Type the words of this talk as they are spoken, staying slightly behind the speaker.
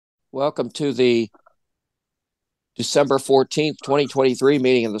Welcome to the December 14th, 2023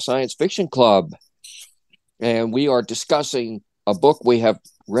 meeting of the Science Fiction Club. And we are discussing a book we have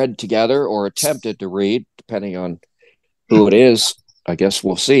read together or attempted to read, depending on who it is. I guess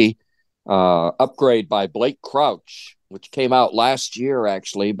we'll see. Upgrade by Blake Crouch, which came out last year,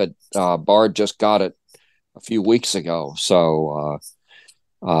 actually, but Bard just got it a few weeks ago. So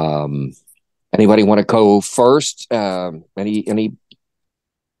anybody want to go first?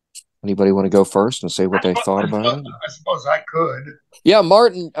 Anybody want to go first and say what they thought about it? I suppose I could. Yeah,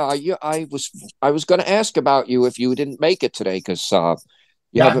 Martin. I was going to ask about you if you didn't make it today because you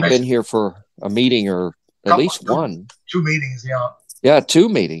Yeah, I haven't missed been here for a meeting or a at couple, least one. two meetings. Yeah. Yeah, two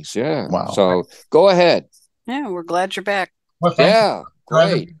meetings. Yeah. Wow. So go ahead. Yeah, we're glad you're back. Well, thank you. Yeah, Glad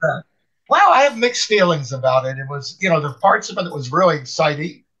to great. be back. Well, I have mixed feelings about it. It was, the parts of it that was really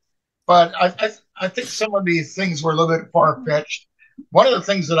exciting, but I think some of these things were a little bit far fetched. One of the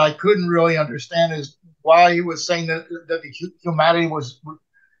things that I couldn't really understand is why he was saying that humanity was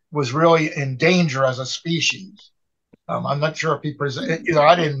really in danger as a species. I'm not sure if he present,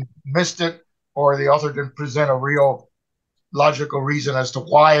 I didn't missed it or the author didn't present a real logical reason as to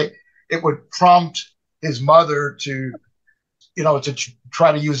why it would prompt his mother to,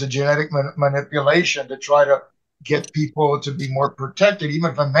 try to use a genetic manipulation to try to get people to be more protected,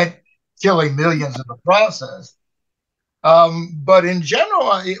 even if it meant killing millions in the process. But in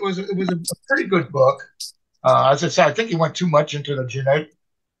general, it was a pretty good book. As I said, I think he went too much into the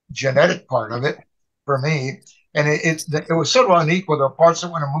genetic part of it for me, and it was sort of unequal. There were parts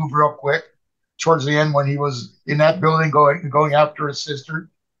that went to move real quick towards the end when he was in that building going after his sister,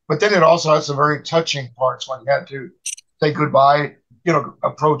 but then it also has some very touching parts when he had to say goodbye,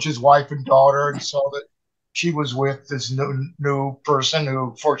 approach his wife and daughter and saw that she was with this new person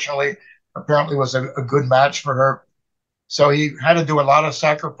who fortunately apparently was a good match for her. So he had to do a lot of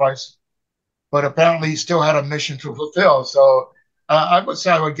sacrifice, but apparently he still had a mission to fulfill. So I would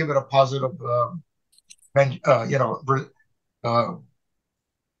say I would give it a positive, uh,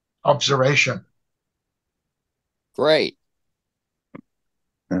 observation. Great.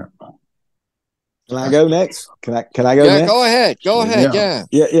 Yeah. Can I go next? Can I go Yeah, next? go ahead. Go ahead. Yeah.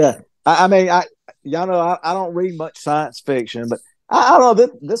 Yeah. I mean, y'all know I don't read much science fiction, but I don't know,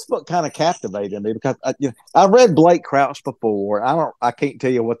 this book kind of captivated me because I read Blake Crouch before. I can't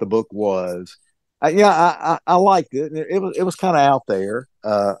tell you what the book was. I liked it. It was kind of out there.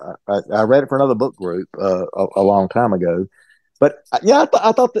 I read it for another book group a long time ago, but I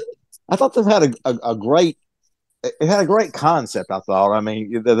thought this had a great concept. I thought. I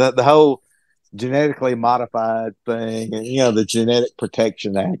mean, the whole genetically modified thing, and the Genetic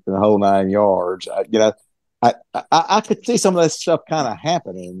Protection Act and the whole 9 yards. I could see some of that stuff kind of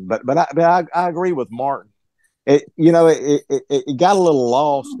happening, but I agree with Martin. It got a little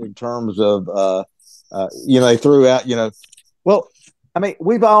lost in terms of they threw out well, I mean,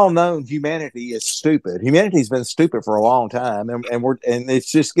 we've all known humanity is stupid. Humanity's been stupid for a long time, and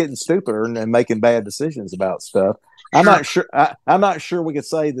it's just getting stupider and making bad decisions about stuff. I'm not sure. I'm not sure we could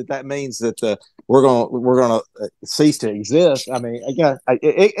say that means that we're gonna cease to exist. I mean, again,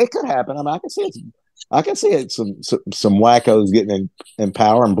 it could happen. I mean, I can see it. Some wackos getting in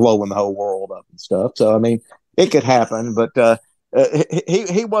power and blowing the whole world up and stuff. So I mean, it could happen. But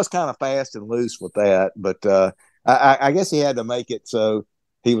he was kind of fast and loose with that. But I guess he had to make it so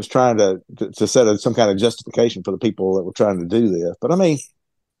he was trying to set some kind of justification for the people that were trying to do this. But I mean,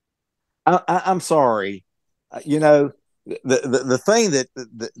 I'm sorry, the thing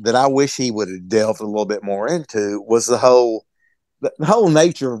that I wish he would have delved a little bit more into was the whole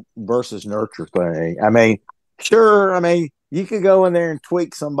nature versus nurture thing. I mean, sure, I mean, you could go in there and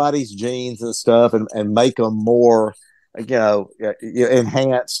tweak somebody's genes and stuff and make them more,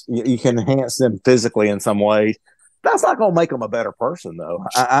 enhance. You can enhance them physically in some ways. That's not going to make them a better person, though.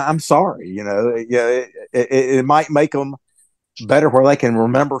 I'm sorry, it might make them better where they can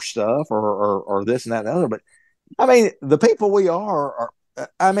remember stuff or this and that and the other. But I mean, the people we are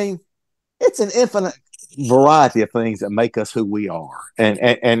I mean, it's an infinite variety of things that make us who we are, and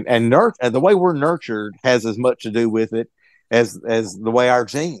the way we're nurtured has as much to do with it as the way our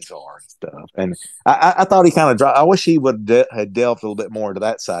genes are and stuff. And I thought he kind of I wish he would had delved a little bit more into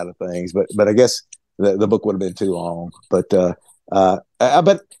that side of things, but I guess the book would have been too long. But I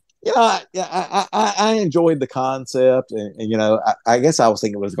enjoyed the concept, and I guess I was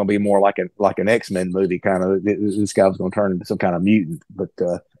thinking it was going to be more like an X-Men movie kind of. This guy was going to turn into some kind of mutant, but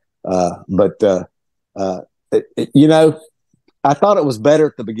I thought it was better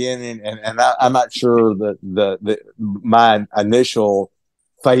at the beginning, and I'm not sure that my initial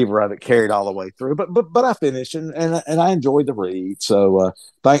favor of it carried all the way through. But I finished and I enjoyed the read. So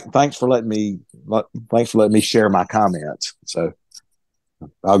thanks for letting me share my comments. So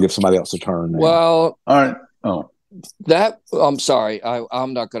I'll give somebody else a turn now. Well, all right. Oh, I'm sorry.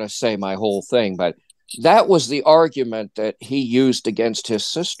 I'm not going to say my whole thing, but that was the argument that he used against his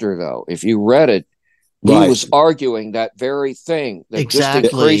sister, though. If you read it, he was arguing that very thing, that just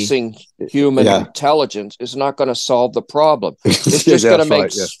increasing human intelligence is not going to solve the problem. It's just going to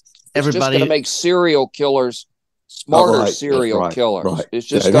make everybody going to make serial killers smarter serial killers. Right. It's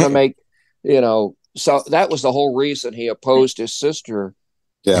just going to make, so that was the whole reason he opposed his sister.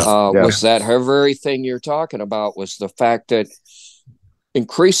 Was that her very thing you're talking about was the fact that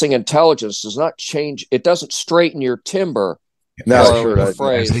increasing intelligence does not change. It doesn't straighten your timber. No, the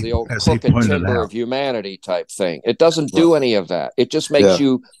phrase, the old cook and timber of humanity type thing. It doesn't do any of that. It just makes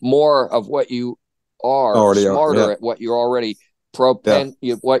you more of what you are, smarter at what you're already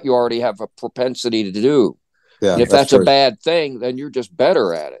what you already have a propensity to do. Yeah, and if that's a bad thing, then you're just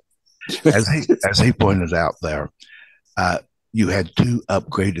better at it. As he pointed out there, you had two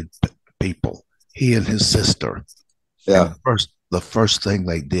upgraded people, he and his sister. Yeah. And the first thing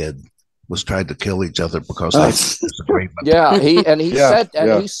they did was tried to kill each other because of disagreement. Yeah, he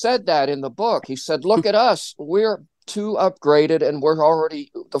said that in the book. He said, "Look at us. We're too upgraded, and we're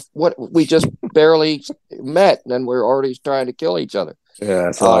already we just barely met, and we're already trying to kill each other." Yeah,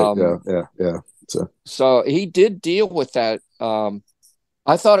 that's right. Yeah. So he did deal with that.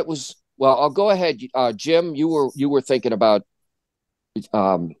 I thought it was I'll go ahead, Jim. You were thinking about.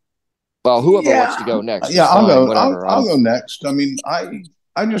 Whoever wants to go next. Yeah, I'll go. I'll go next. I mean, I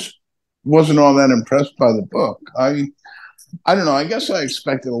just wasn't all that impressed by the book. I don't know. I guess I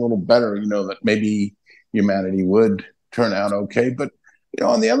expected a little better. That maybe humanity would turn out okay. But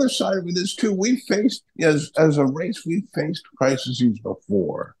on the other side of it is too. We faced as a race, we faced crises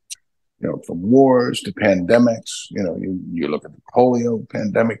before. From wars to pandemics. You look at the polio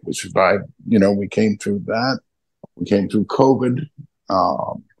pandemic. We survived. We came through that. We came through COVID.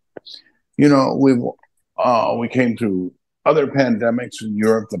 We came through other pandemics in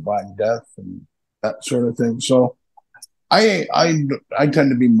Europe, the Black Death and that sort of thing. So I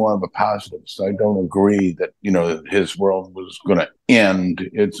tend to be more of a positivist. I don't agree that, his world was going to end.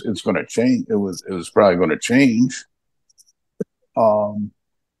 It's going to change. It was probably going to change.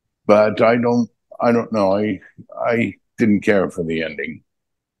 But I don't know. I didn't care for the ending.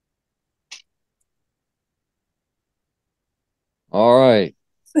 All right.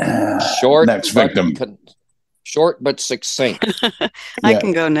 Short. Next victim. Short but succinct. I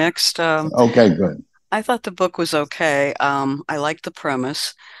can go next. Okay, good. I thought the book was okay. I liked the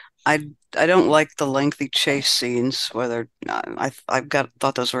premise. I don't like the lengthy chase scenes. I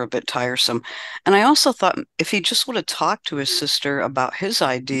thought those were a bit tiresome, and I also thought if he just would have talked to his sister about his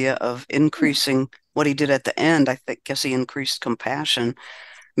idea of increasing what he did at the end, guess he increased compassion.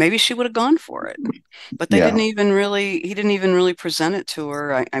 Maybe she would have gone for it, but he didn't even really present it to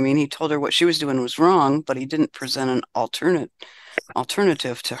her. I mean, he told her what she was doing was wrong, but he didn't present an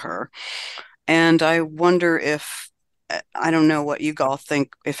alternative to her. And I wonder I don't know what you all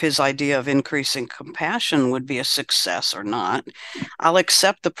think, if his idea of increasing compassion would be a success or not. I'll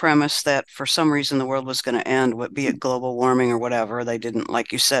accept the premise that for some reason the world was going to end, be it global warming or whatever. They didn't,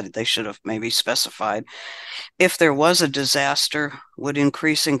 like you said, they should have maybe specified. If there was a disaster, would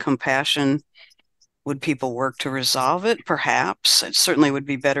people work to resolve it? Perhaps. It certainly would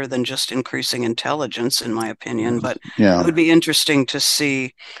be better than just increasing intelligence, in my opinion. But it would be interesting to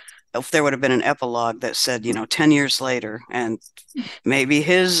see if there would have been an epilogue that said, 10 years later, and maybe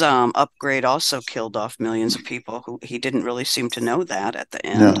his upgrade also killed off millions of people who he didn't really seem to know that at the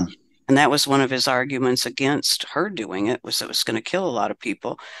end. Yeah. And that was one of his arguments against her doing it, was it was going to kill a lot of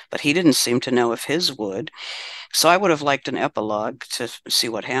people, but he didn't seem to know if his would. So I would have liked an epilogue to see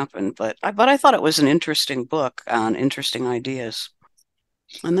what happened. But I thought it was an interesting book on interesting ideas.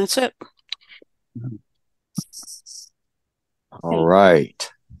 And that's it. All right.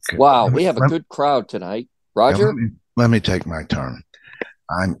 Okay. Wow, we have a good crowd tonight. Roger? Let me take my turn.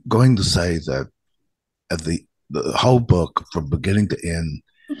 I'm going to say that the whole book from beginning to end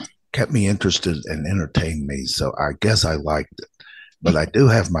kept me interested and entertained me, so I guess I liked it. But I do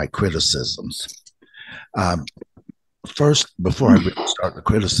have my criticisms. First, before I really start the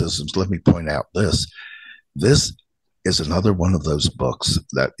criticisms, let me point out this. This is another one of those books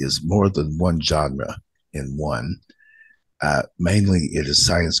that is more than one genre in one. Mainly it is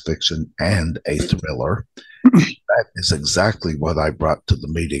science fiction and a thriller. That is exactly what I brought to the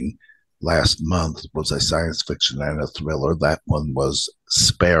meeting last month, was a science fiction and a thriller. That one was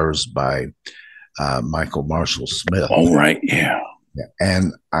Spares by Michael Marshall Smith. Oh, right, yeah.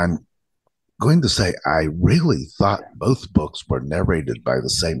 And I'm going to say I really thought both books were narrated by the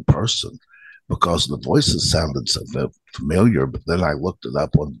same person because the voices sounded so familiar. But then I looked it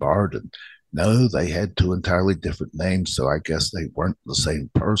up on Bard, and no, they had two entirely different names. So I guess they weren't the same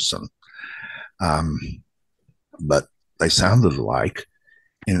person. Um, but they sounded alike.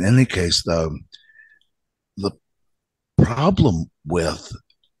 In any case, though, the problem with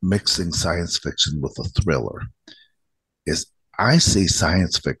mixing science fiction with a thriller is I see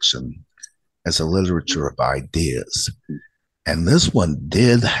science fiction as a literature of ideas. And this one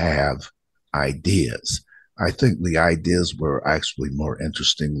did have ideas. I think the ideas were actually more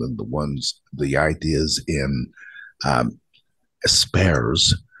interesting than the ideas in um,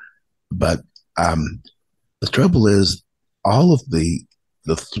 Spares. But the trouble is, all of the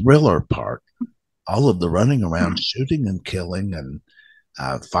thriller part, all of the running around, shooting and killing and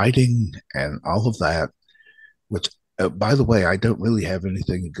fighting and all of that, which, by the way, I don't really have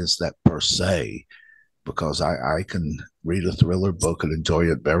anything against that per se, because I can read a thriller book and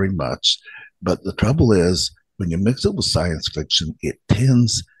enjoy it very much. But the trouble is, when you mix it with science fiction, it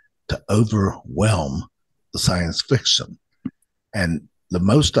tends to overwhelm the science fiction. And the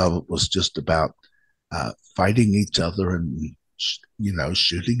most of it was just about fighting each other and,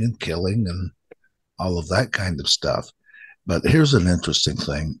 shooting and killing and all of that kind of stuff. But here's an interesting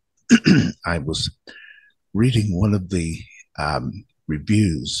thing. I was reading one of the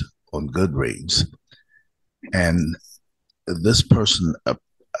reviews on Goodreads, and this person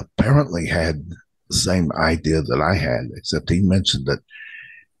apparently had the same idea that I had, except he mentioned that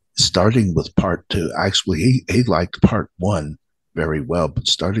starting with part two, actually, he liked part one very well, but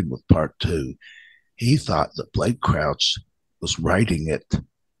starting with part two, he thought that Blake Crouch was writing it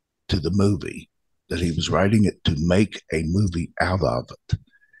to the movie, that he was writing it to make a movie out of it.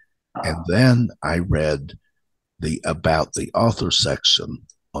 And then I read the about the author section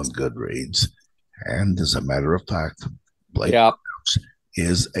on Goodreads, and as a matter of fact, Blake Crouch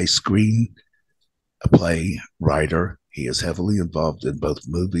is a screenplay writer. He is heavily involved in both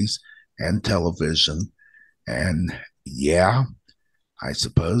movies and television. And yeah, I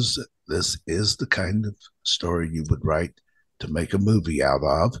suppose this is the kind of story you would write to make a movie out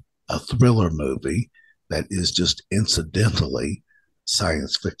of, a thriller movie that is just incidentally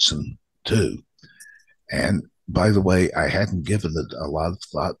science fiction too. And by the way, I hadn't given it a lot of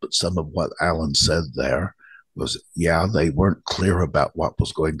thought, but some of what Alan said there was, yeah, they weren't clear about what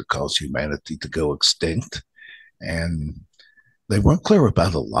was going to cause humanity to go extinct. And they weren't clear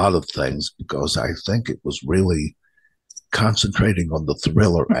about a lot of things, because I think it was really concentrating on the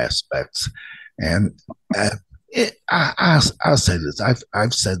thriller aspects. And I say this,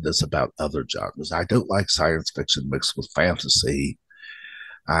 I've said this about other genres. I don't like science fiction mixed with fantasy.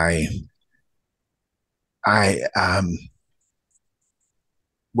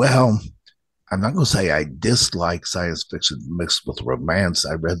 Well, I'm not going to say I dislike science fiction mixed with romance.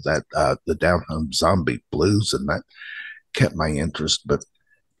 I read that the Down Home Zombie Blues, and that kept my interest. But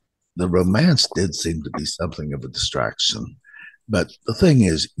the romance did seem to be something of a distraction. But the thing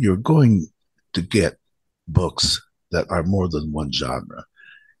is, you're going to get books that are more than one genre.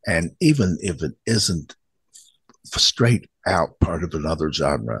 And even if it isn't straight out part of another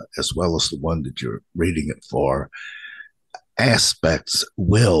genre, as well as the one that you're reading it for, aspects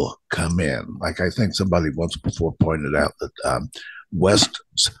will come in. Like I think somebody once before pointed out that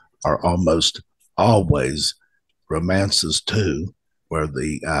Westerns are almost always romances too, where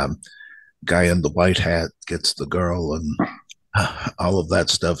the guy in the white hat gets the girl and all of that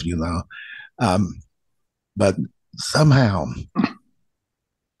stuff, but somehow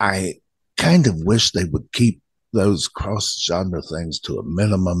I kind of wish they would keep those cross genre things to a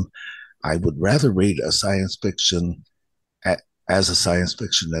minimum. I would rather read a science fiction as a science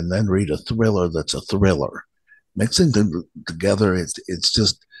fiction and then read a thriller that's a thriller. Mixing them together, it's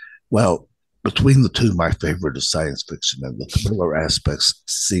just, well, between the two, my favorite is science fiction, and the thriller aspects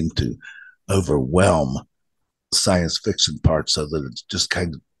seem to overwhelm science fiction part, so that it just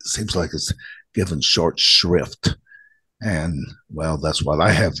kind of seems like it's given short shrift. And well, that's what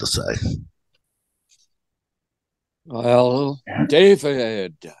I have to say. Well,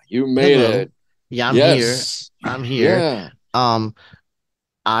 David, you made Hello. it. Yeah, I'm Yes. here. I'm here. Yeah.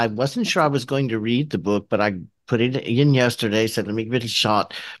 I wasn't sure I was going to read the book, but I put it in yesterday, said let me give it a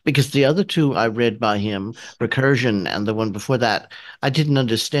shot, because the other two I read by him, Recursion and the one before that, I didn't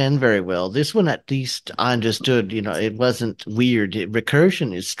understand very well. This one, at least, I understood, it wasn't weird.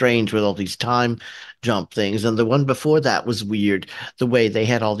 Recursion is strange with all these time jump things, and the one before that was weird, the way they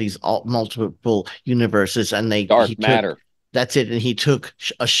had all these multiple universes, and Dark matter. that's it. And he took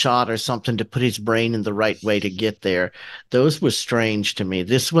a shot or something to put his brain in the right way to get there. Those were strange to me.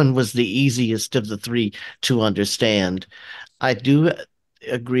 This one was the easiest of the three to understand. I do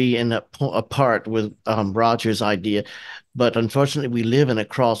agree in a part with Roger's idea, but unfortunately, we live in a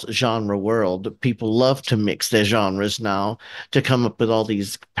cross genre world. People love to mix their genres now to come up with all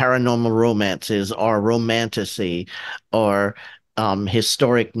these paranormal romances or romantasy or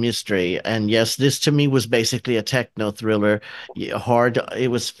historic mystery. And yes, this to me was basically a techno thriller. Hard, it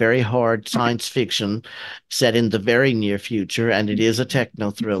was very hard science fiction set in the very near future, and it is a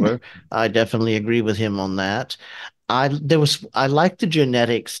techno thriller. I definitely agree with him on that. I like the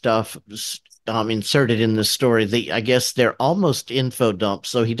genetic stuff inserted in the story. I guess they're almost info dumps,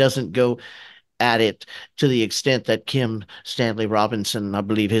 so he doesn't go at it to the extent that Kim Stanley Robinson, I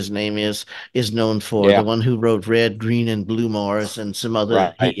believe his name is known for, the Yeah, one who wrote Red, Green, and Blue Mars and some other.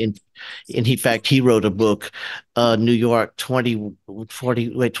 right. In fact, he wrote a book, New York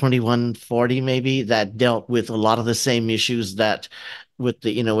 2140 maybe, that dealt with a lot of the same issues that with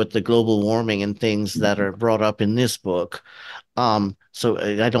the global warming and things that are brought up in this book. So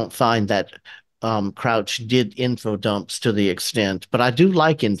I don't find that Crouch did info dumps to the extent, but I do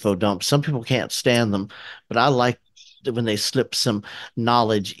like info dumps. Some people can't stand them, but I like when they slip some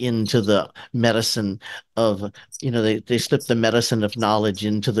knowledge into the medicine of, they slip the medicine of knowledge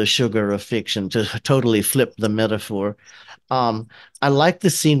into the sugar of fiction to totally flip the metaphor. Um, I like the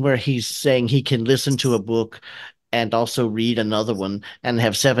scene where he's saying he can listen to a book and also read another one and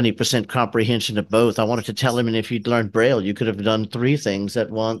have 70% comprehension of both. I wanted to tell him, and if you'd learned Braille, you could have done three things at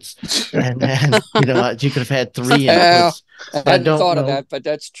once. And you could have had three Yeah, inputs. I But I hadn't don't thought of know. that, but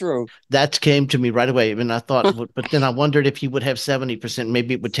that's true. That came to me right away. And I thought, but then I wondered if he would have 70%,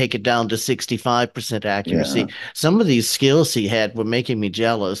 maybe it would take it down to 65% Yeah. accuracy. Some of these skills he had were making me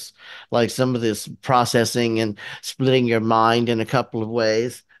jealous, like some of this processing and splitting your mind in a couple of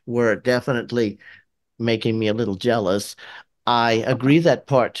ways were definitely making me a little jealous. I agree that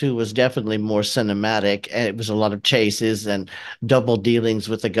part two was definitely more cinematic, and it was a lot of chases and double dealings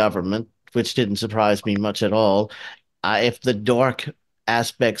with the government, which didn't surprise me much at all. If the dark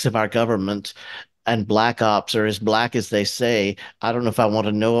aspects of our government and black ops are as black as they say, I don't know if I want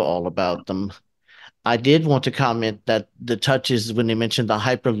to know all about them. I did want to comment that the touches when they mentioned the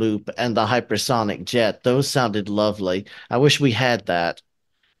Hyperloop and the hypersonic jet, those sounded lovely. I wish we had that,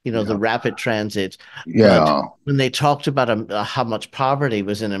 the Yeah. rapid transit. But Yeah. when they talked about how much poverty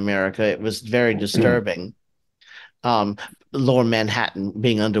was in America, it was very disturbing. Um, Lower Manhattan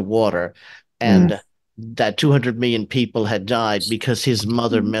being underwater, Mm. and that 200 million people had died because his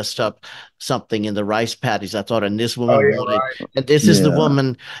mother messed up something in the rice paddies. I thought, and this Oh woman yeah, wanted, right. and this is the Yeah.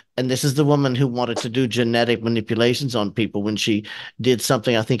 woman, and this is the woman who wanted to do genetic manipulations on people when she did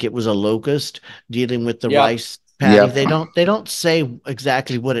something. I think it was a locust dealing with the Yep. rice paddy. Yep. They don't say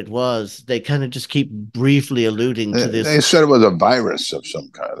exactly what it was. They kind of just keep briefly alluding to this. They said it was a virus of some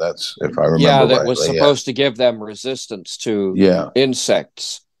kind. That's if I remember Yeah, that was rightly. Yeah. supposed to give them resistance to Yeah.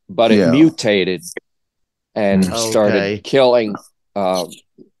 insects, but it Yeah. mutated and Mm. started Okay. killing,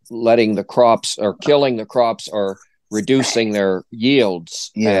 letting the crops or killing the crops or reducing their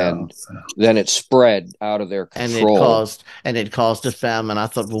yields, Yeah. and then it spread out of their And control. it caused a famine. I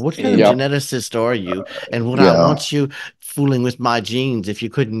thought, well, what kind of Yep. geneticist are you? And would I Yeah. want you fooling with my genes if you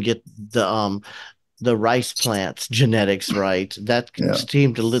couldn't get the rice plants genetics right? That Yeah.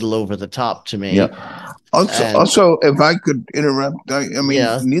 seemed a little over the top to me. Yeah. Also, And also, if I could interrupt, I mean,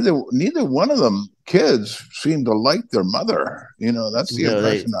 yeah, neither one of them kids seemed to like their mother. That's the no,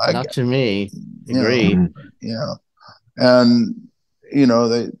 impression I not get. to me. Yeah. Agree. Yeah. And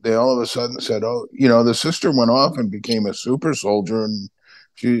they all of a sudden said, "Oh, the sister went off and became a super soldier, and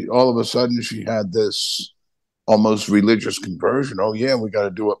she all of a sudden she had this almost religious conversion. Oh yeah, we got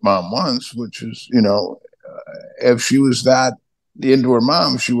to do what mom wants, which is if she was that into her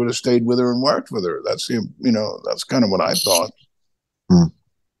mom, she would have stayed with her and worked with her. That's kind of what I thought.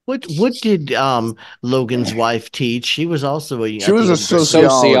 What did Logan's wife teach? She was also She was a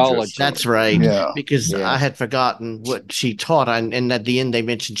sociologist. That's right, Yeah. because I Yeah. had forgotten what she taught, and at the end they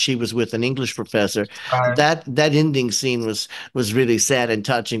mentioned she was with an English professor. Right. That ending scene was really sad and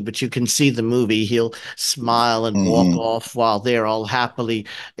touching. But you can see the movie; he'll smile and walk off while they're all happily.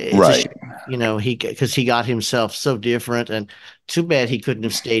 It's a Right. shame, because he got himself so different, and too bad he couldn't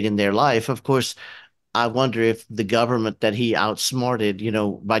have stayed in their life. Of course, I wonder if the government that he outsmarted,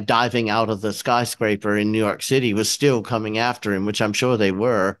 by diving out of the skyscraper in New York City was still coming after him, which I'm sure they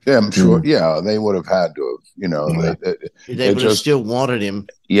were. Yeah, I'm sure. Yeah, they would have had to have. They would have just still wanted him.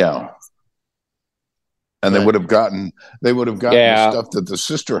 yeah. and But they would have gotten the Yeah. stuff that the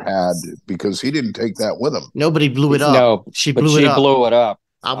sister had because he didn't take that with him. nobody blew it up. No, She but blew it she up. blew it up.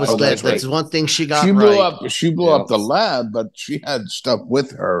 I was Oh, glad. that's That's right. one thing she got She blew right. Yeah. up the lab, but she had stuff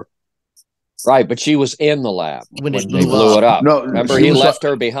with her. Right, but she was in the lab When it they blew blew it up. No, Remember, she he was left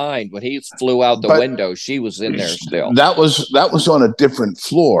her behind when he flew out the But- window. She was in there still. That was on a different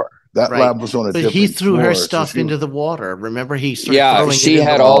floor. That Right. lab was on a But different he threw floor. her so stuff she- into the water. Remember, he started Yeah, throwing she it in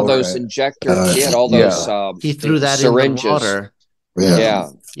had the all water. those injectors. She had all Yeah. those He threw that syringes. in the water. Yeah,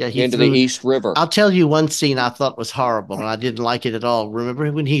 Yeah, he into threw. the East River. I'll tell you one scene I thought was horrible, and I didn't like it at all.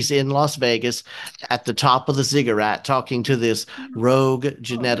 Remember when he's in Las Vegas at the top of the ziggurat talking to this rogue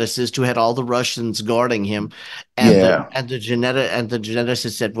geneticist who had all the Russians guarding him, and Yeah. the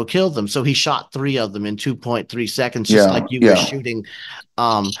geneticist said, "We'll kill them." So he shot 3 of them in 2.3 seconds, just Yeah, like you were yeah. shooting.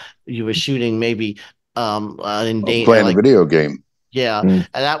 You were shooting maybe in Playing a video game. yeah, Mm.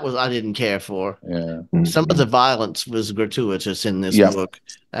 and that was I didn't care for. Yeah. Some of the violence was gratuitous in this Yeah. book,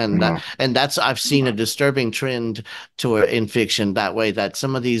 and that's I've seen a disturbing trend in fiction that way. That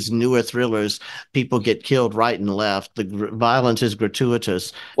some of these newer thrillers, people get killed right and left. The violence is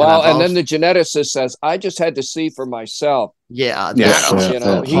gratuitous. Well, and I've then the geneticist says, "I just had to see for myself." yeah, Yeah. that was You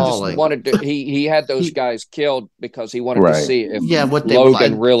know, he just appalling. wanted to. He had those He- guys killed because he wanted to Right. see if Yeah, what they were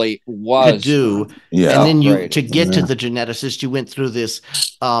Logan like- really could was. do. Yeah. And then Upgraded. to get to the geneticist, you went through this,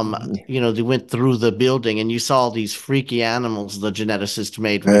 they went through the building and you saw these freaky animals the geneticist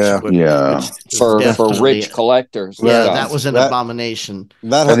made, which Yeah. were Yeah. which was for definitely- rich collectors. and Yeah, stuff. that was an That- abomination.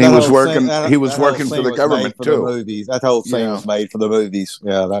 And he that was whole working- scene- he was that whole working for scene the was government, made for too. The movies. That whole scene Yeah. was made for the movies.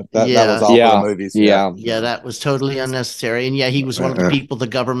 Yeah, that Yeah. was all Yeah. for the movies. Yeah. Yeah, that was totally unnecessary. And yeah, he was one of the people the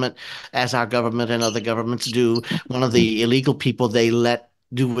government, as our government and other governments do, one of the illegal people they let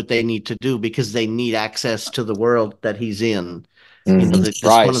do what they need to do because they need access to the world that he's in. You know, that's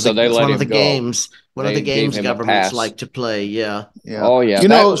Right, one of so the, they that's let one of him the go. games. One of They the gave games him a governments pass. like to play. Yeah. Yeah. Oh yeah, You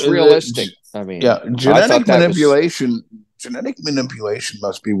that know, was realistic. I mean, Yeah, I thought genetic that was- manipulation. Genetic manipulation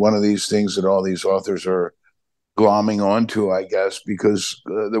must be one of these things that all these authors are glomming onto, I guess, because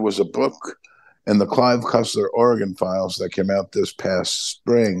there was a book in the Clive Cussler Oregon Files that came out this past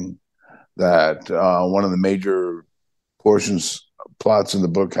spring. That one of the major plots in the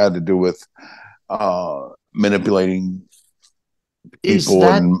book had to do with manipulating Is people.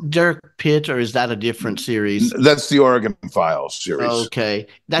 that And Dirk Pitt or is that a different series? that's the Oregon Files series. Okay.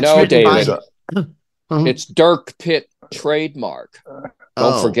 That's No, written by David. Mhm. it's Dirk Pitt trademark. Don't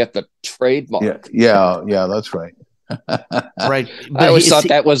Oh, forget the trademark. Yeah, that's right. right. I But always is thought he-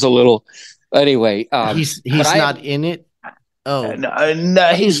 that was a little. Anyway, he's but I- not in it. Oh, No,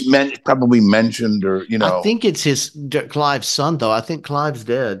 he's probably mentioned, or I think it's Clive's son, though. I think Clive's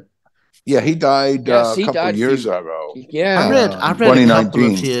dead. yeah, he died Yes, a he couple died of years few- ago. yeah. I read a couple of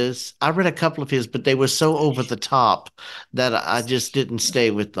 2019. his. I read a couple of his, but they were so over the top that I just didn't stay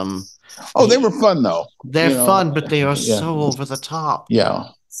with them. Oh, they were fun though. They're You know, fun, but they are yeah. so over the top. Yeah,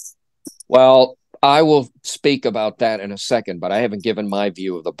 Well, I will speak about that in a second, but I haven't given my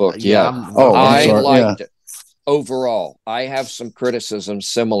view of the book Yeah, yet. I'm- Oh, I'm I sorry, liked it overall. I have some criticisms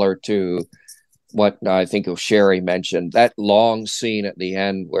similar to what I think Sherry mentioned. That long scene at the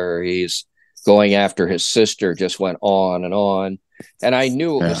end where he's going after his sister just went on and on. And I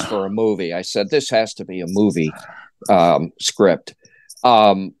knew it was Yeah. for a movie. I said, this has to be a movie script.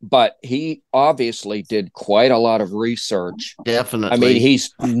 But he obviously did quite a lot of research. Definitely. I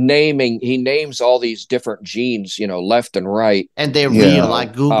mean, he names all these different genes, left and right. and they're Yeah. real. I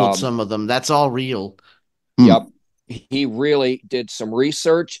Googled Um, some of them. That's all real. Yep. He really did some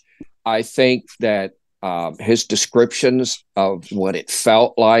research. I think that his descriptions of what it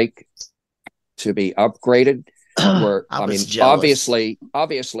felt like to be upgraded were, I I mean, was jealous.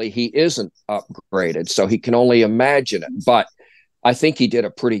 obviously he isn't upgraded, so he can only imagine it. But I think he did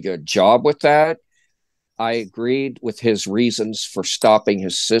a pretty good job with that. I agreed with his reasons for stopping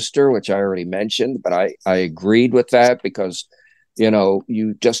his sister, which I already mentioned, but I agreed with that because,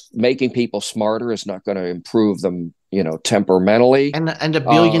 you just making people smarter is not going to improve them, temperamentally. And a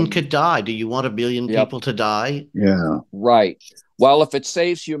billion Um, could die. Do you want a billion yep. people to die? yeah. Right. Well, if it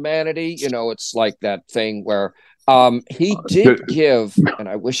saves humanity, it's like that thing where he did Good. give, and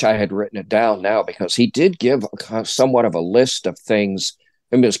I wish I had written it down now because he did give somewhat of a list of things.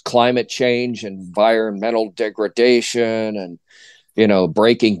 It was climate change, environmental degradation, and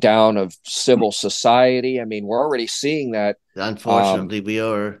breaking down of civil society. I mean, we're already seeing that. Unfortunately, we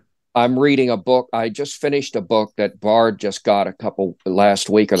are. I'm reading a book. I just finished a book that Bard just got last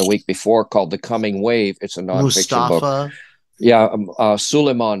week or the week before called The Coming Wave. It's a nonfiction book. Mustafa. Yeah,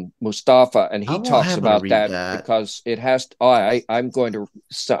 Suleiman Mustafa, and I he won't talks happen to about read that that. because it has. I'm going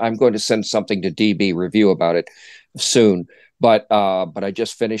to send something to DB Review about it soon. But I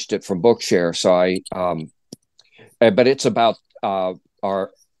just finished it from Bookshare, so but it's about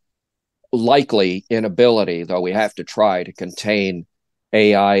our likely inability, though we have to try to contain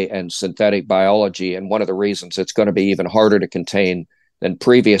AI and synthetic biology. And one of the reasons it's going to be even harder to contain than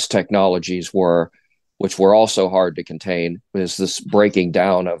previous technologies were, which were also hard to contain, is this breaking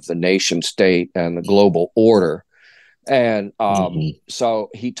down of the nation state and the global order. And so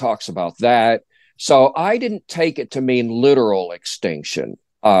he talks about that. So I didn't take it to mean literal extinction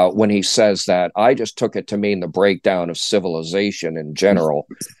when he says that. I just took it to mean the breakdown of civilization in general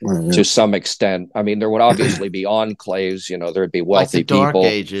to some extent. I mean, there would obviously be enclaves, there'd be Like the wealthy Dark people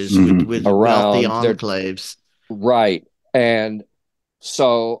Ages with wealthy around there. enclaves. Right. And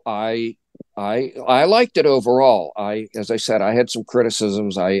so I liked it overall. As I said, I had some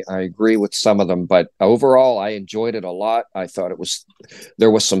criticisms. I agree with some of them, but overall I enjoyed it a lot. I thought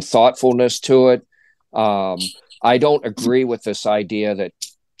there was some thoughtfulness to it. I don't agree with this idea that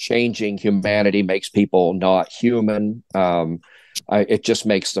changing humanity makes people not human. It just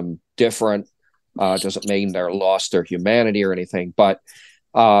makes them different. Doesn't mean they're lost their humanity or anything, but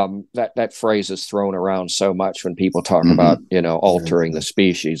that phrase is thrown around so much when people talk about altering the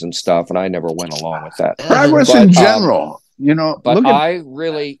species and stuff, and I never went along with that. Progress in general, But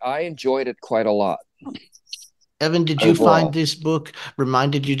I enjoyed it quite a lot. Evan, did you find this book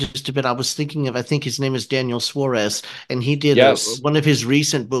reminded you just a bit? I was thinking of, I think his name is Daniel Suarez, and he did one of his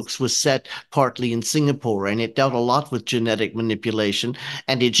recent books was set partly in Singapore, and it dealt a lot with genetic manipulation,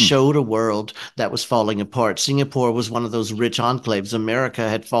 and it showed a world that was falling apart. Singapore was one of those rich enclaves. America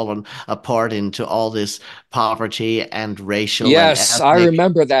had fallen apart into all this poverty and racial. Yes, and ethnic. I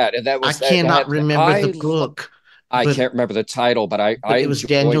remember that, and that was. I cannot remember the book. I can't remember the title, but it was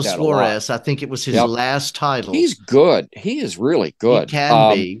Daniel Suarez. I think it was his last title. He's good. He is really good. He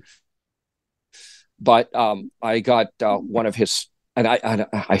can be. But I got one of his, and I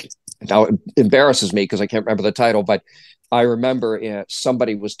now it embarrasses me because I can't remember the title, but I remember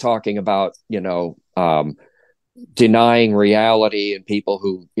somebody was talking about denying reality and people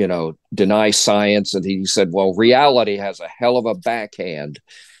who deny science, and he said, well, reality has a hell of a backhand.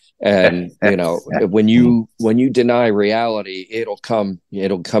 And when you deny reality, it'll come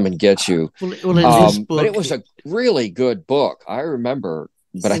and get you. Well, in this book, but it was a really good book. I remember,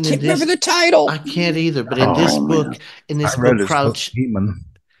 but I can't remember the title. I can't either. But in this book,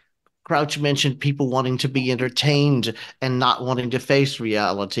 Crouch mentioned people wanting to be entertained and not wanting to face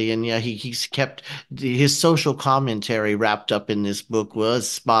reality. And he's kept his social commentary wrapped up in this book was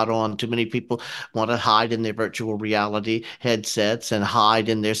spot on. Too many people want to hide in their virtual reality headsets and hide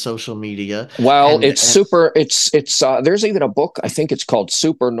in their social media. Well, there's even a book, I think it's called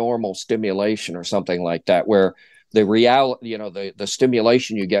Supernormal Stimulation or something like that, where the reality, the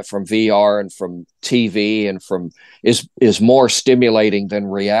stimulation you get from VR and from TV and is more stimulating than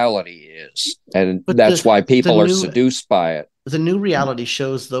reality is, and that's why people are seduced by it. The new reality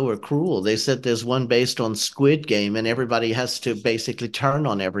shows, though, are cruel. They said there's one based on Squid Game, and everybody has to basically turn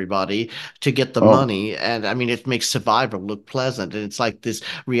on everybody to get the money. And I mean, it makes Survivor look pleasant. And it's like this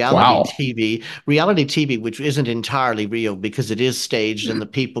reality TV, which isn't entirely real because it is staged and the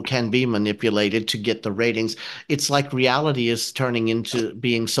people can be manipulated to get the ratings. It's like reality is turning into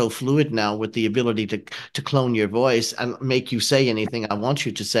being so fluid now with the ability to clone your voice and make you say anything I want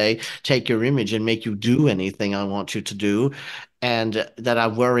you to say, take your image and make you do anything I want you to do. And that I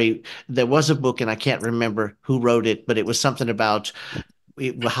worry. There was a book, and I can't remember who wrote it, but it was something about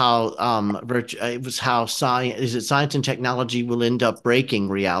how science and technology will end up breaking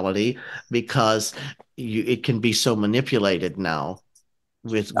reality because it can be so manipulated now.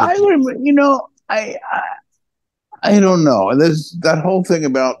 I don't know. There's that whole thing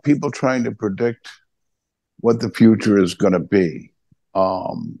about people trying to predict what the future is going to be.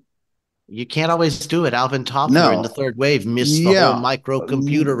 You can't always do it. Alvin Toffler in The Third Wave missed the whole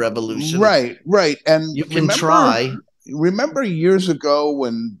microcomputer revolution. Right. And you can try. Remember years ago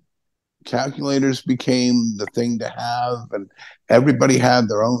when calculators became the thing to have and everybody had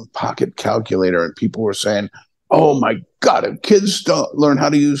their own pocket calculator and people were saying, oh my God, if kids don't learn how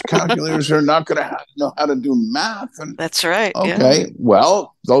to use calculators, they're not going to know how to do math. And that's right. Okay,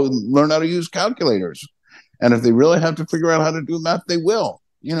 well, they'll learn how to use calculators. And if they really have to figure out how to do math, they will.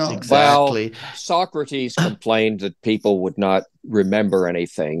 Exactly. Well, Socrates complained that people would not remember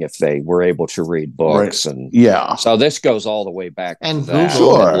anything if they were able to read books. Right. And Yeah. so this goes all the way back And to that,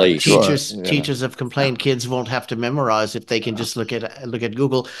 Google, at least. teachers have complained kids won't have to memorize if they can just look at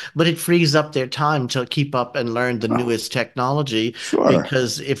Google, but it frees up their time to keep up and learn the newest technology. Sure.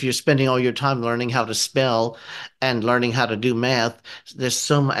 Because if you're spending all your time learning how to spell and learning how to do math,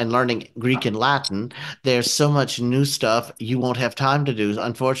 and learning Greek and Latin, there's so much new stuff you won't have time to do.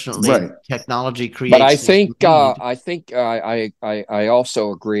 Unfortunately, Right. technology creates. But I this think need. I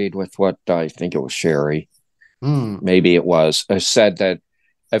also agreed with what I think it was Sherry. Mm. Maybe it was said that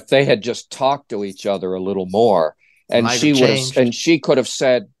if they had just talked to each other a little more, and Might she have would changed. have, and she could have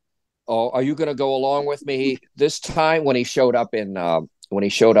said, "Oh, are you going to go along with me this time?" When he showed up in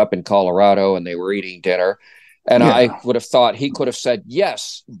Colorado and they were eating dinner, and Yeah. I would have thought he could have said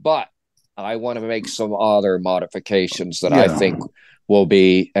yes, but I want to make some other modifications that I Yeah. think will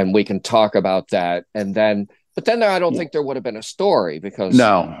be, and we can talk about that, and then. But then I don't think there would have been a story because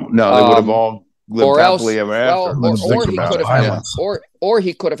No, they would have all lived or else, happily ever after. well, or he about could have had violence. or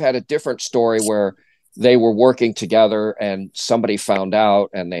he could have had a different story where they were working together and somebody found out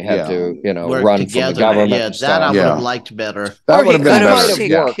and they had Yeah. to, Work run together. from the government. Yeah, and that I stuff. would have Yeah. liked better. That Or would he have been could better. have He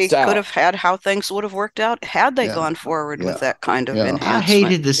Yeah. worked he out. could have had how things would have worked out had they Yeah. gone forward Yeah. with that kind of Yeah. enhancement. I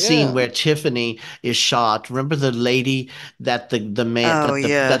hated the scene Yeah. where Tiffany is shot. Remember the lady that the man Oh, that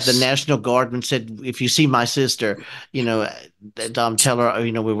the yes. National Guardman said, "If you see my sister, tell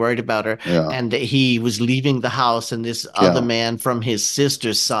her, we're worried about her." Yeah. And he was leaving the house, and this other man from his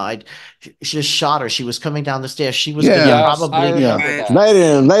sister's side just shot her. She was coming down the stairs. She was Yeah. going to Yes, I probably. remember Right.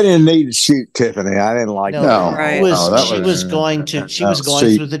 that. They didn't need to shoot Tiffany. I didn't like No, that. Right. she was going cheap.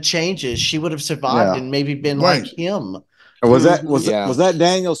 through the changes. She would have survived Yeah. and maybe been Right. like him. Was that Yeah.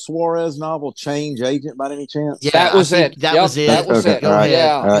 Daniel Suarez novel Change Agent by any chance? Yeah, That was I think it. That Yep, was it. that was Okay. it. Go All right. ahead.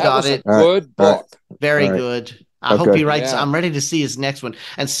 Yeah, All right. that Got was a it. good All right. book. Very All right. good. I hope Okay. he writes. Yeah. I'm ready to see his next one.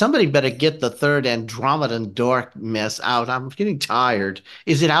 And somebody better get the third Andromedan Dark mess out. I'm getting tired.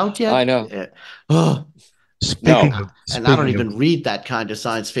 Is it out yet? I know. Oh, Speaking No. of, and I don't speaking even read that kind of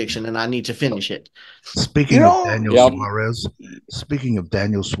science fiction, and I need to finish it. Speaking You of know- Daniel Yep.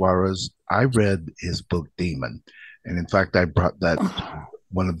 Suarez, I read his book Demon, and in fact, I brought that to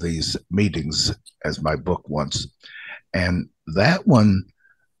one of these meetings as my book once, and that one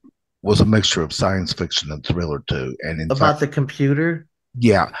was a mixture of science fiction and thriller too. And in About fact, the computer.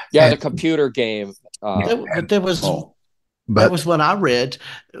 yeah, Yeah, and- the computer game. But there was. Oh. That but was one I read.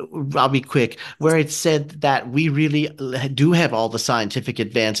 I'll be quick, where it said that we really do have all the scientific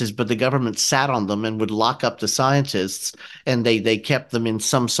advances, but the government sat on them and would lock up the scientists, and they kept them in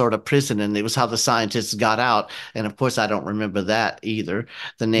some sort of prison, and it was how the scientists got out. And of course, I don't remember that either,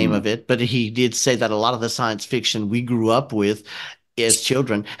 the name of it. But he did say that a lot of the science fiction we grew up with as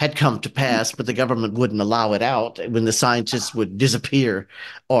children had come to pass, but the government wouldn't allow it out when the scientists would disappear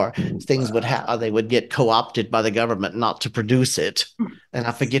or things they would get co-opted by the government not to produce it. And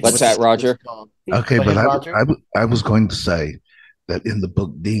I forget What's what that, the Roger? was called. okay, Go but ahead, Roger. I was going to say that in the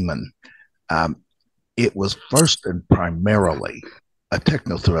book Demon, it was first and primarily a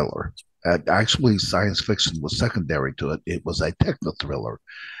techno thriller. Actually, science fiction was secondary to it. It was a techno thriller.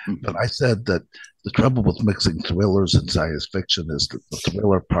 But I said that the trouble with mixing thrillers and science fiction is that the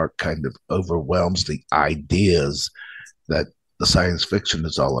thriller part kind of overwhelms the ideas that the science fiction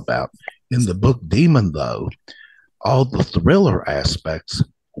is all about. In the book Demon, though, all the thriller aspects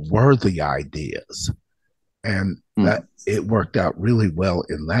were the ideas. And that it worked out really well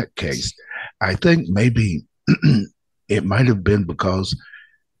in that case. I think maybe it might have been because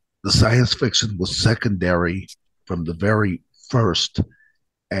the science fiction was secondary from the very first,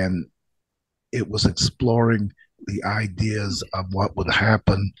 and it was exploring the ideas of what would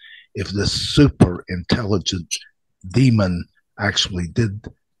happen if this super intelligent demon actually did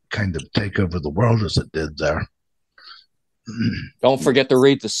kind of take over the world as it did there. Don't forget to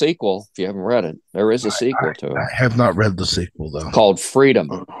read the sequel if you haven't read it. There is a sequel to it I have not read the sequel, though. called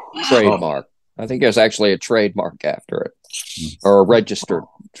Freedom Trademark. I think there's actually a trademark after it, or a registered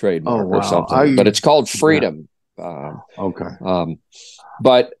trademark or something. But it's called Freedom. Okay.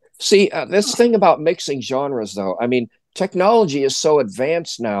 But see, this thing about mixing genres, though, I mean, technology is so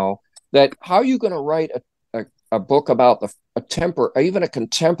advanced now that how are you going to write a book about even a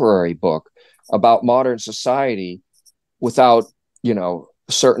contemporary book about modern society without, a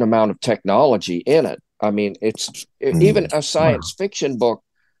certain amount of technology in it? I mean, even a science fiction book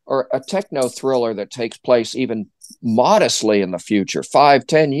or a techno thriller that takes place even modestly in the future,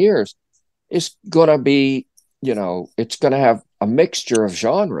 5-10 years, is going to be, it's going to have a mixture of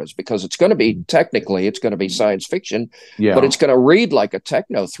genres because it's going to be science fiction, Yeah. but it's going to read like a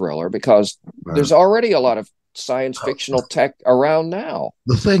techno thriller because there's already a lot of science fictional tech around now.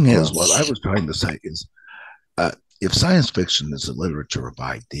 The thing is, what I was trying to say is, if science fiction is a literature of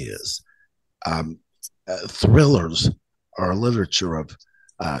ideas, thrillers are a literature of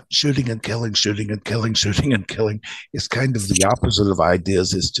shooting and killing, shooting and killing, shooting and killing. It's kind of the opposite of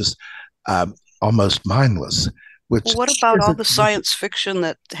ideas. It's just almost mindless. Which what about all the science fiction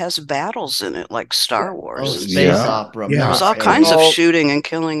that has battles in it, like Star Wars? Space opera. Yeah. There's all kinds of shooting and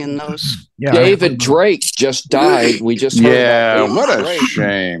killing in those. Yeah, David Drake just died. We just heard about David what a Drake.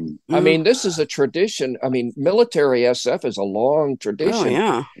 shame. I mean, this is a tradition. I mean, military SF is a long tradition.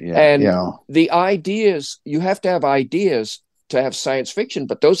 Oh, yeah. And the ideas, you have to have ideas to have science fiction,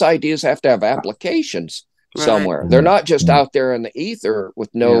 but those ideas have to have applications somewhere. They're not just out there in the ether with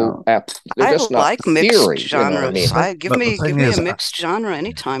no app. They're just like not mixed theory, genres. Give me a mixed genre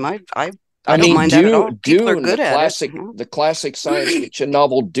anytime. I don't mind that at all. People are good at it. The classic science fiction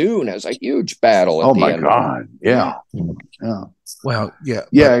novel Dune has a huge battle at the end. Oh my God. Yeah. Well, yeah.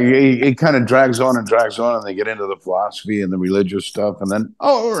 It kind of drags on, and they get into the philosophy and the religious stuff, and then,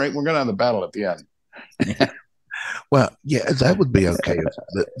 all right, we're going to have the battle at the end. Well, yeah, that would be okay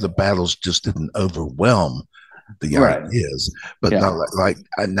if the battles just didn't overwhelm the ideas. But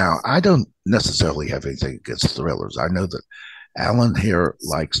now, I don't necessarily have anything against thrillers. I know that Alan here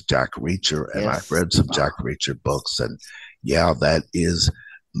likes Jack Reacher, and I've read some Jack Reacher books, and that is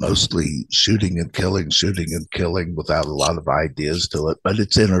mostly shooting and killing without a lot of ideas to it, but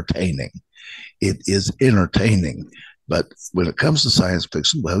it's entertaining. It is entertaining. But when it comes to science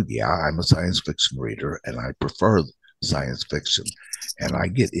fiction, well, I'm a science fiction reader, and I prefer science fiction. And I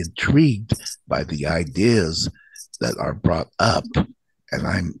get intrigued by the ideas that are brought up, and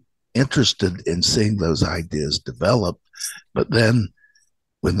I'm interested in seeing those ideas develop. But then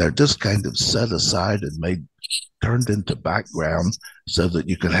when they're just kind of set aside and turned into background so that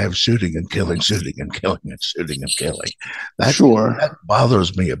you can have shooting and killing, shooting and killing, and shooting and killing. That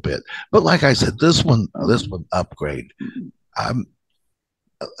bothers me a bit. But like I said, this one upgrade.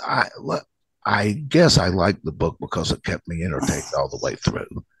 I guess I liked the book because it kept me entertained all the way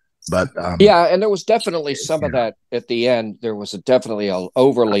through. But and there was definitely some of that at the end. There was definitely an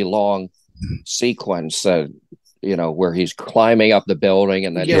overly long sequence where he's climbing up the building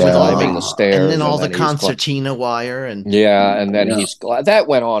and then he's climbing the stairs. And then all the concertina wire. And then that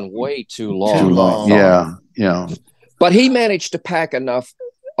went on way too long. Yeah. But he managed to pack enough,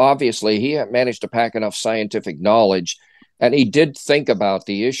 obviously, he managed to pack enough scientific knowledge, and he did think about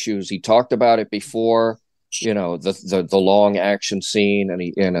the issues. He talked about it before, the long action scene, and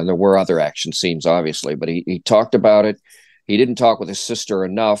there were other action scenes, obviously, but he talked about it. He didn't talk with his sister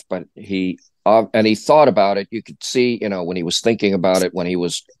enough, but he thought about it. You could see, when he was thinking about it, when he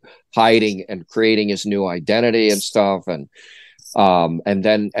was hiding and creating his new identity and stuff. And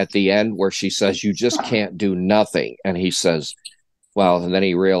then at the end where she says, you just can't do nothing. And he says, well, and then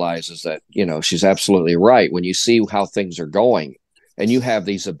he realizes that, she's absolutely right. When you see how things are going and you have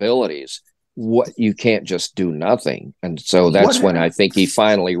these abilities, you can't just do nothing. And so that's when I think he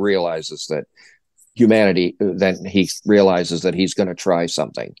finally realizes that then he realizes that he's going to try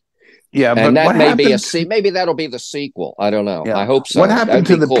something. Yeah, and that may be maybe that'll be the sequel. I don't know. I hope so. What happened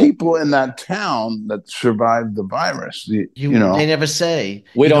to the people in that town that survived the virus? They never say.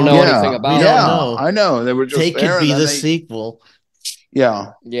 We don't know anything about it. Know. I know. They were just They could be the sequel.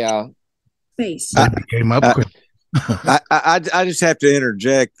 Yeah. They became up. I just have to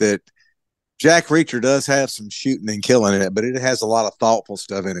interject that Jack Reacher does have some shooting and killing in it, but it has a lot of thoughtful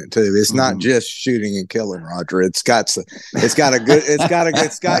stuff in it too. It's not just shooting and killing, Roger. It's got good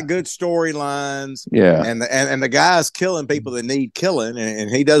storylines. Yeah, and the guy's killing people that need killing, and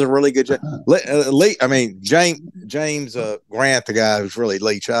he does a really good job. James Grant, the guy who's really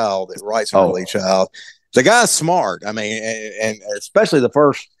Lee Child that writes Lee Child, the guy's smart. I mean, and especially the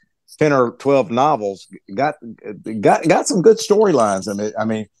first 10 or 12 novels got some good storylines. I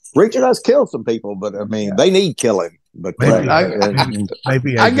mean. Reacher does kill some people, but I mean, they need killing. But maybe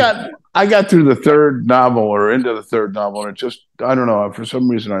I got through the third novel or into the third novel, and it just, I don't know, for some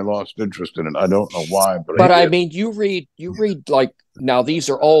reason I lost interest in it. I don't know why, but I mean, you read like, now these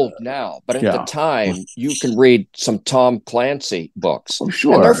are old now, but at the time you can read some Tom Clancy books. Oh,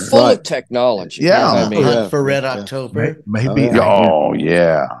 sure. And they're full of technology. Yeah. I mean, Hunt for Red October. Maybe.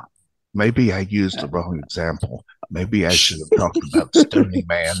 Maybe I used the wrong example. Maybe I should have talked about Stony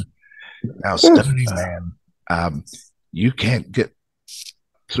Man. Now, Stony Man, you can't get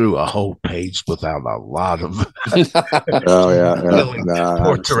through a whole page without a lot of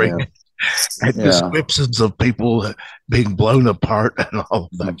torturing and descriptions of people being blown apart and all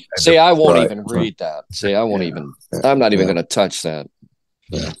of that. See, I won't even read that. See, I won't even. I'm not even going to touch that.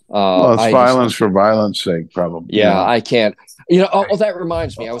 Well, it's I violence for violence sake, probably. Yeah, I can't. Oh, that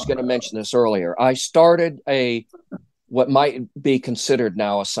reminds me. I was going to mention this earlier. I started what might be considered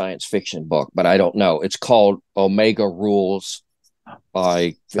now a science fiction book, but I don't know. It's called Omega Rules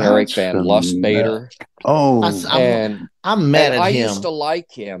by Eric Van Lustbader. I'm mad at him. I used to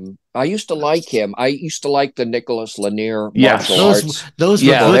like him. I used to like the Nicholas Lanier martial arts. Those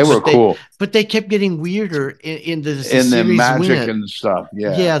were good, they were cool. But they kept getting weirder in the magic and stuff.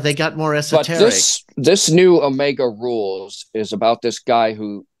 Yeah, they got more esoteric. But this new Omega Rules is about this guy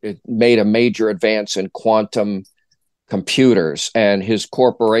who made a major advance in quantum computers, and his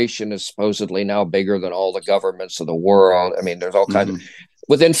corporation is supposedly now bigger than all the governments of the world. I mean, there's all kinds of.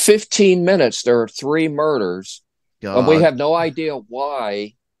 Within 15 minutes, there are 3 murders, and we have no idea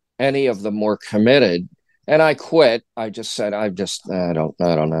why any of them were committed. And I quit. I just said, I don't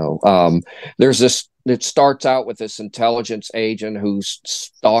know. There's this. It starts out with this intelligence agent who's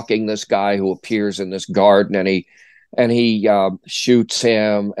stalking this guy who appears in this garden, and he shoots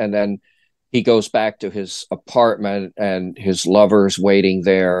him, and then he goes back to his apartment, and his lover's waiting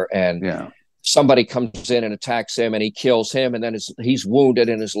there, and somebody comes in and attacks him, and he kills him, and then he's wounded,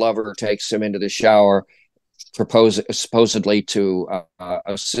 and his lover takes him into the shower, supposedly to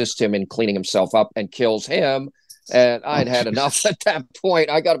assist him in cleaning himself up, and kills him. And I'd had enough at that point.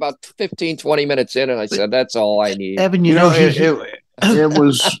 I got about 15, 20 minutes in, and I said, that's all I need. Evan, it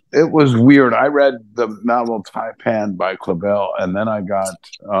was weird. I read the novel Taipan by Clavel, and then I got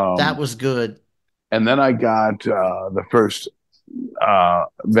that was good. And then I got the first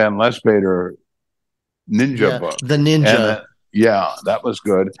Van Lustbader Ninja book, the Ninja. That was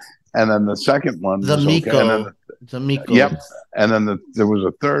good. And then the second one, the was Miko, okay. the Miko. Yep. And then there was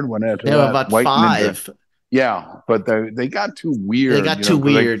a third one after there that. There were about 5. Ninja. Yeah, but they got too weird. They got too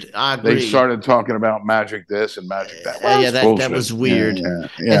weird. I agree. They started talking about magic this and magic that. That was weird. Yeah.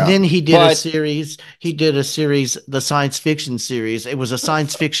 And then he did a series. He did a series, the science fiction series. It was a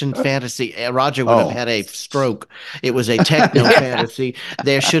science fiction fantasy. Roger would have had a stroke. It was a techno fantasy.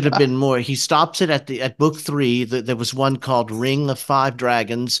 There should have been more. He stops it at book 3. There was one called Ring of 5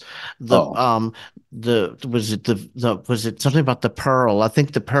 Dragons. Was it something about the Pearl? I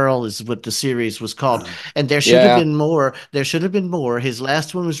think the Pearl is what the series was called. And there should have been more. There should have been more. His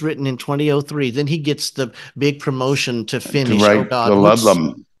last one was written in 2003. Then he gets the big promotion to finish. The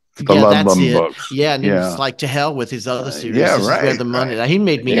Ludlum. The Ludlum books. Yeah, and it's like to hell with his other series. This is where the money. He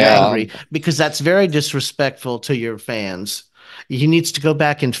made me angry because that's very disrespectful to your fans. He needs to go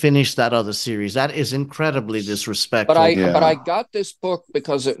back and finish that other series. That is incredibly disrespectful. But I got this book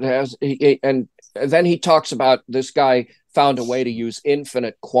because it has and then he talks about this guy found a way to use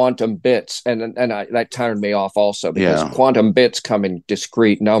infinite quantum bits, and that turned me off also, because quantum bits come in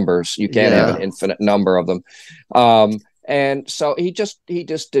discrete numbers. You can't have an infinite number of them. And so he just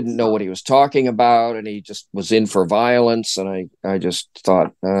didn't know what he was talking about, and he just was in for violence. And I just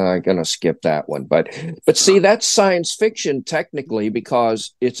thought, I'm gonna skip that one. But see, that's science fiction technically,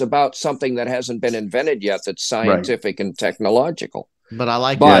 because it's about something that hasn't been invented yet, that's scientific and technological. But I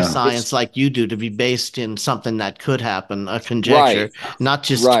like my science, like you do, to be based in something that could happen, a conjecture, not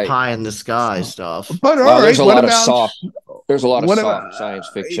just pie in the sky stuff. But there's a lot of soft science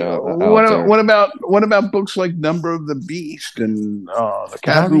fiction out there. What about books like Number of the Beast and The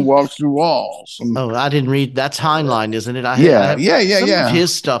Cat Who Walks Through Walls? I didn't read. That's Heinlein, isn't it? Some of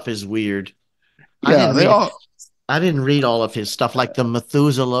his stuff is weird. I didn't read all of his stuff, like the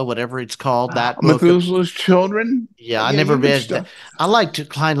Methuselah, whatever it's called. That Methuselah's Children. I never read that. I liked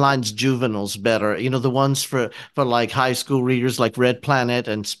Heinlein's juveniles better. The ones for like high school readers, like Red Planet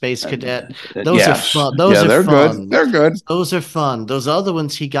and Space Cadet. Those are fun. They're fun. They're good. Those are fun. Those other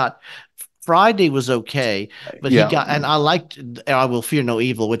ones he got. Friday was okay, but he got, and I liked I Will Fear No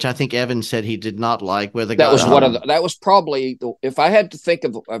Evil, which I think Evan said he did not like. Where that was probably if I had to think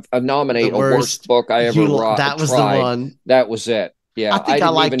of nominate a worst book I ever read, that was the one. That was it. Yeah, I think I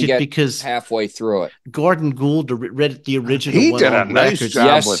liked it because halfway through it, Gordon Gould read the original. He did a nice job.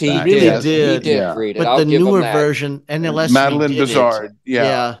 Yes, he did. He did read it. But the newer version, and unless Madeline Bazard,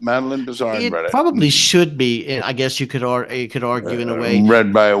 Madeline Bazard read it. Probably should be. I guess you could argue in a way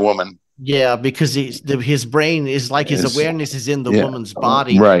read by a woman. Yeah, because his brain is like his awareness is in the woman's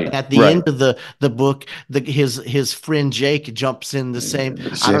body. Right. And at the end of the book, his friend Jake jumps in the same.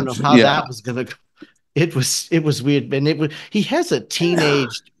 I don't know how that was gonna. It was weird, and he has a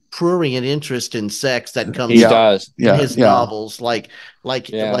teenage prurient interest in sex that comes He Yeah. does. in Yeah. his Yeah. novels, like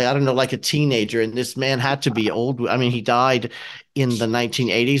Yeah. I don't know, like a teenager. And this man had to be old. I mean, he died in the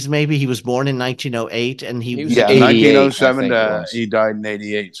 1980s. Maybe he was born in 1908, and He he was Yeah. in 88, I 1907 think it to was. he died in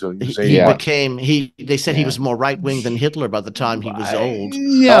 88, so he was he 81. became he. They said he Yeah. was more right wing than Hitler by the time he was old.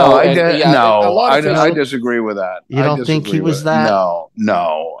 No, Oh, and yeah, a no, lot of his I No, disagree with that. you I don't think he disagree with was it. that?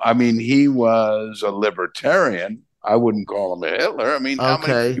 No. I mean, he was a libertarian. I wouldn't call him a Hitler. I mean,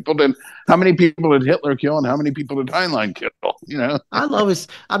 Okay. how many people did Hitler kill, and how many people did Heinlein kill? You know? I love his.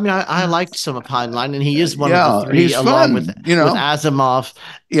 I mean, I liked some of Heinlein, and he is one of the Yeah, three, he's along fun. You know? with Asimov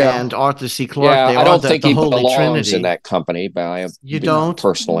Yeah. and Arthur C. Clarke. Yeah, They I are don't think the he Holy belongs in Trinity. that company, but You don't?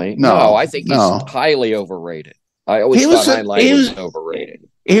 personally. No, No, I think he's no. highly overrated. I always He thought was Heinlein was overrated.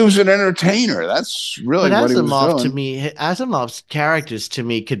 he was an entertainer. That's really But what he was Asimov, to doing. me, Asimov's characters to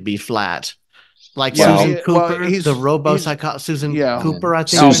me could be flat. Like Well, Susan well, Cooper, he's- the robo he's- psycho Susan yeah. Cooper, I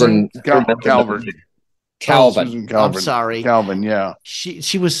think. Susan- Calvert. Calvin. Susan Calvin. I'm sorry. Calvin, yeah. She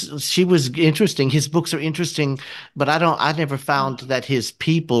was interesting. His books are interesting, but I never found that his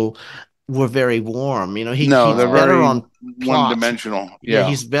people were very warm. You know, he's No, they're better very on plot. one-dimensional. Yeah, Yeah.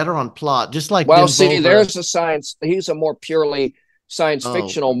 he's better on plot. Just like Well, Ben see, Bowler. there's he's a more purely science Oh.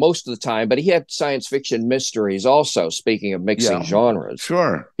 fictional most of the time, but he had science fiction mysteries also, speaking of mixing Yeah. genres.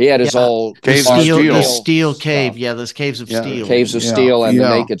 Sure. He had his Yeah. old Caves the of steel, Steel the steel stuff. cave. Yeah, those caves of Yeah. steel. Caves of Yeah. Steel and Yeah.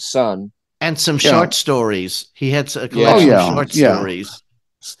 The Naked Sun. And some Yeah. short stories. He had a Yeah. collection Oh, of yeah. short Yeah. stories.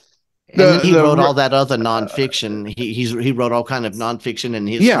 And then he The- wrote all that other nonfiction. He wrote all kind of nonfiction and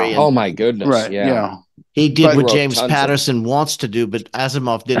history. Yeah. And Oh my goodness! Right. Yeah. Yeah. he did But- what Wrote James tons of- Patterson wants to do, but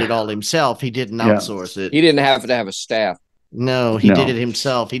Asimov did it all himself. He didn't Yeah. outsource it. He didn't have to have a staff. No, he No. did it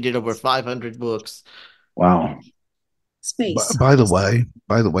himself. He did over 500 books. Wow. Space. By the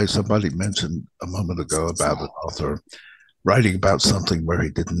way, somebody mentioned a moment ago about an author writing about something where he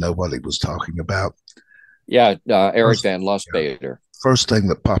didn't know what he was talking about. Yeah, Eric Van Lustbader. First thing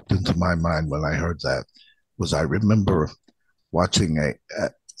that popped into my mind when I heard that was I remember watching a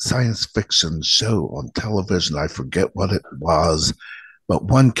science fiction show on television. I forget what it was, but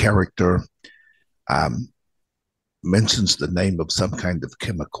one character mentions the name of some kind of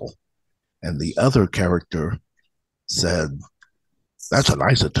chemical, and the other character said, "That's an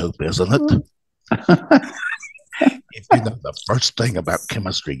isotope, isn't it?" If you know the first thing about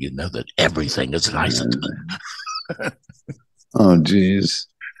chemistry, you know that everything is an isotope. Oh, geez.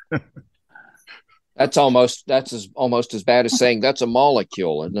 That's almost as bad as saying that's a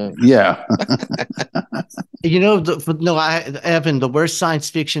molecule, isn't it? Yeah. You know, Evan, the worst science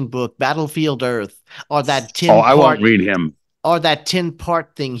fiction book, Battlefield Earth, or that 10 Oh, I part, won't read him. or that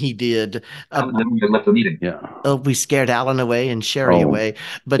 10-part thing he did. left the meeting. Yeah. We scared Alan away and Sherry Oh. away.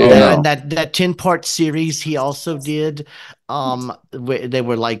 But Oh, no. that 10-part series he also did, they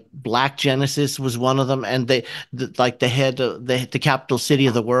were like Black Genesis was one of them, and like the capital city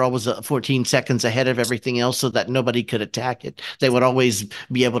of the world was 14 seconds ahead of everything else, so that nobody could attack it. They would always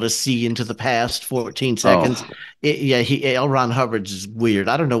be able to see into the past 14 seconds. L. Ron Hubbard's weird.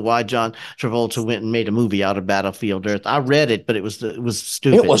 I don't know why John Travolta went and made a movie out of Battlefield Earth. I read it, but it was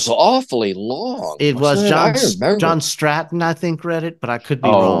stupid. It was awfully long. It was wasn't John I remember. John Stratton, I think, read it, but I could be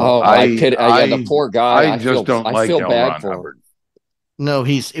Oh, wrong. Oh, the poor guy. I just don't like feel L. bad Ron for him. Hubbard. No,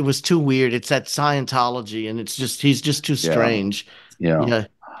 it was too weird. It's that Scientology, and he's just too Yeah. strange. Yeah. Yeah.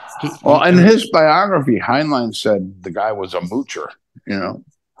 Well, in his biography, Heinlein said the guy was a moocher,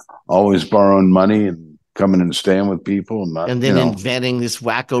 always borrowing money and coming and staying with people. And, not, and then inventing this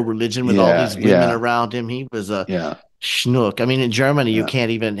wacko religion with all these women around him. He was a schnook. I mean, in Germany, you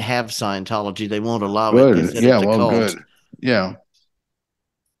can't even have Scientology. They won't allow it. They Good. said Yeah, it's a well, cult. good. Yeah.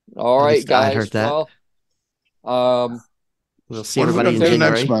 All At right, least I guys. heard that. Well, We'll see What are we everybody in gonna do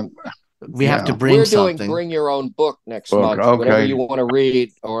January. next month? We have to Yeah. bring we're doing something. bring your own book next Book, month. Whatever okay. you want to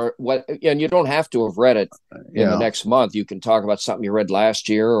read, or what, and you don't have to have read it in the Yeah. next month. You can talk about something you read last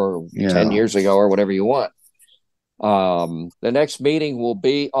year or Yeah. 10 years ago or whatever you want. The next meeting will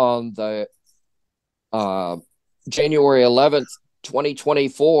be on the January 11th,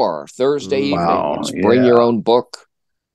 2024, Thursday Wow, evening. It's Bring yeah. Your Own Book.